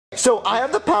So I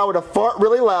have the power to fart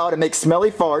really loud and make smelly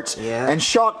farts and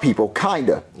shock people,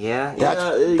 kinda. Yeah.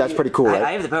 That's pretty cool, right?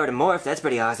 I have the power to morph. That's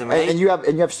pretty awesome, right? And you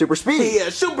have super speed. Yeah,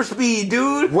 super speed,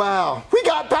 dude. Wow, we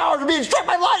got power for being struck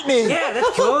by lightning. Yeah, that's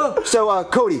cool. So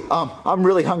Cody, I'm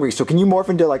really hungry. So can you morph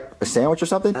into like a sandwich or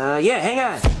something? Yeah, hang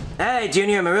on. Hi,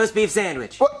 Junior, I'm a roast beef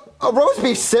sandwich. What? A roast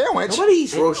beef sandwich? Nobody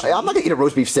eats roast beef. I'm not gonna eat a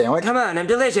roast beef sandwich. Come on, I'm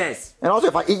delicious. And also,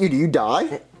 if I eat you, do you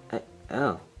die?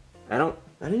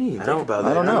 I didn't even think about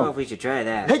that. I don't know if we should try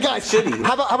that. Hey guys,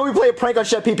 how about we play a prank on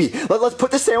Chef Pee Pee? Let's put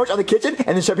the sandwich on the kitchen,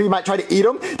 and then Chef Pee Pee might try to eat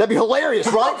them. That'd be hilarious,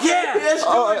 right? Yeah! Let's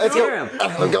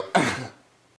go.